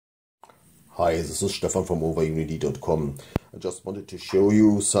Hi, this is Stefan from OverUnityDOTcom. I just wanted to show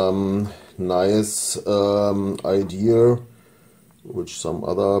you some nice idea which some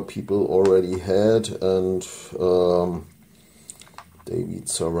other people already had, and David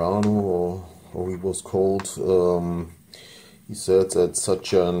Serrano, or how he was called, he said that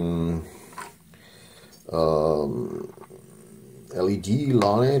such an LED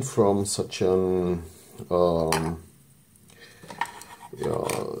light from such an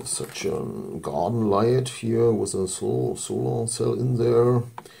such a garden light here with a solar cell in there,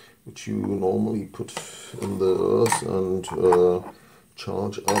 which you normally put in the earth and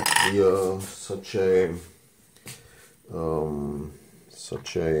charge up via such a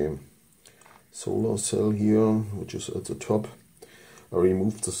solar cell here, which is at the top. I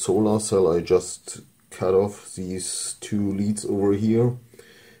removed the solar cell. I just cut off these two leads over here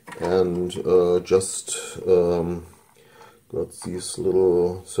and just got this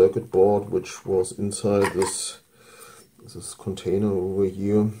little circuit board which was inside this container over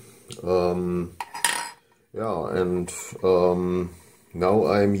here. Now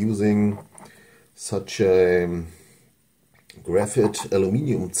I'm using such a graphite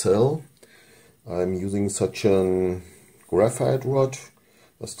aluminum cell. I'm using such a graphite rod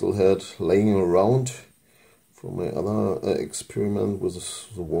I still had laying around from my other experiment with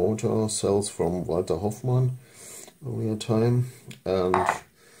the water cells from Walter Hoffmann earlier time. And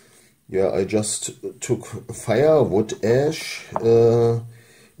yeah, I just took firewood ash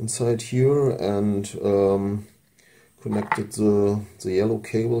inside here and connected the yellow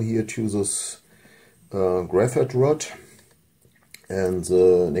cable here to this graphite rod, and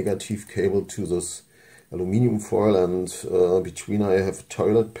the negative cable to this aluminum foil, and between I have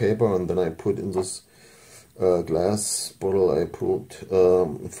toilet paper, and then I put in this glass bottle, I put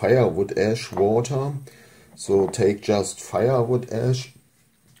Woodfire-Ash-Water. So take just firewood ash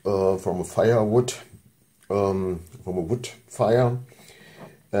from a wood fire,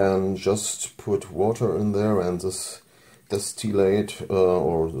 and just put water in there, and this distillate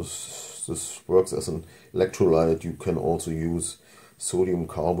or this works as an electrolyte. You can also use sodium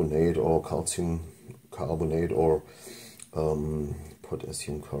carbonate or calcium carbonate or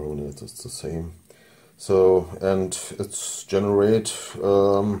potassium carbonate. It's the same. So, and it's generate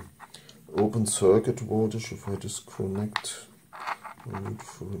open circuit voltage. If I disconnect,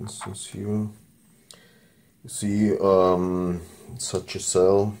 for instance here, you see such a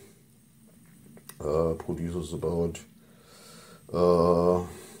cell produces about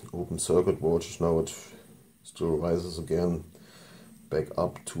open circuit voltage. Now it still rises again back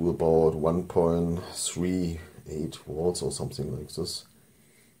up to about 1.38 volts or something like this.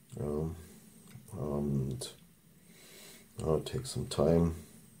 And it takes some time.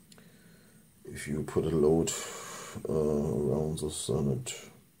 If you put a load around this, then it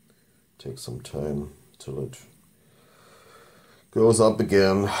takes some time till it goes up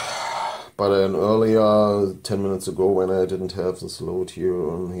again. But then earlier, 10 minutes ago, when I didn't have this load here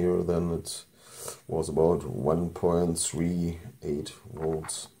on here, then it was about 1.38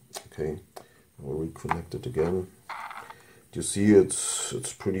 volts. Okay, I'll reconnect it again. You see, it's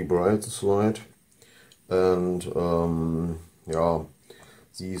pretty bright, this light, and yeah.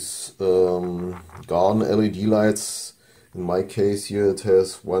 These garden LED lights, in my case here, it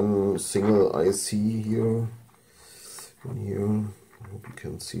has one single IC here. I hope you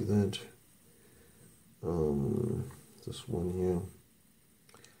can see that. This one here.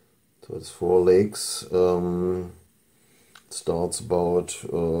 So it's 4 legs. It starts about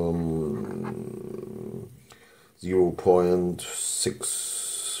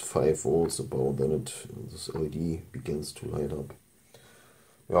 0.65 volts about, then this LED begins to light up.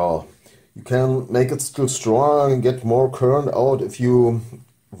 Yeah, you can make it still stronger and get more current out if you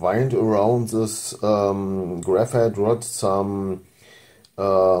wind around this graphite rod some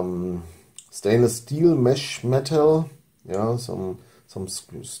stainless steel mesh metal, yeah, some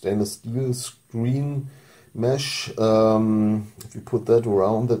stainless steel screen mesh. If you put that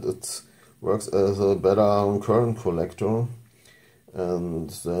around it, it works as a better current collector, and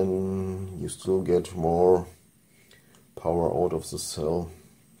then you still get more power out of the cell.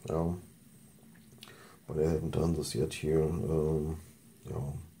 Yeah, but I haven't done this yet here.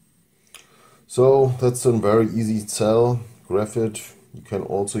 Yeah. So that's a very easy cell, graphite. You can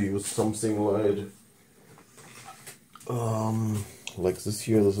also use something like this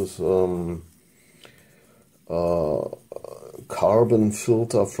here. This is carbon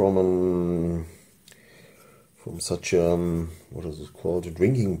filter from such what is it called? A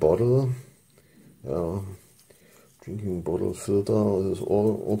drinking bottle. Yeah. Drinking bottle filter is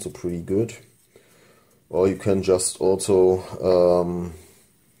also pretty good. Or you can just also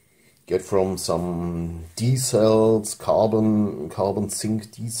get from some D cells, carbon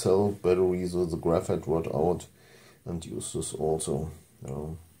zinc D cell batteries with the graphite rod out, and use this also.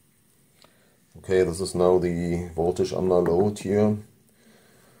 Okay, this is now the voltage under load here,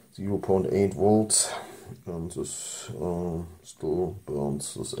 0.8 volts, and this still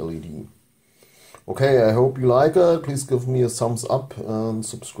burns this LED. Okay, I hope you like it. Please give me a thumbs up and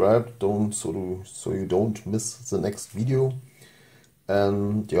subscribe, so you don't miss the next video.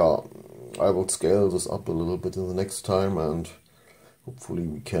 And yeah, I will scale this up a little bit in the next time, and hopefully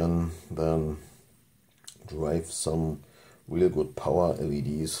we can then drive some real good power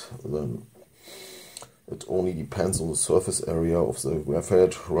LEDs. Then it only depends on the surface area of the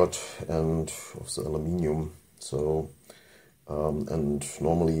graphite rod and of the aluminium. So and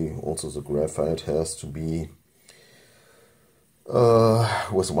normally also the graphite has to be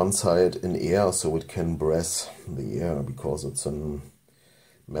with one side in air, so it can brass the air, because it's a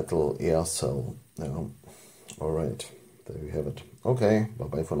metal air cell. Yeah. Alright, there we have it. Okay, bye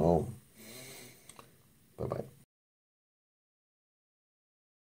bye for now. Bye bye.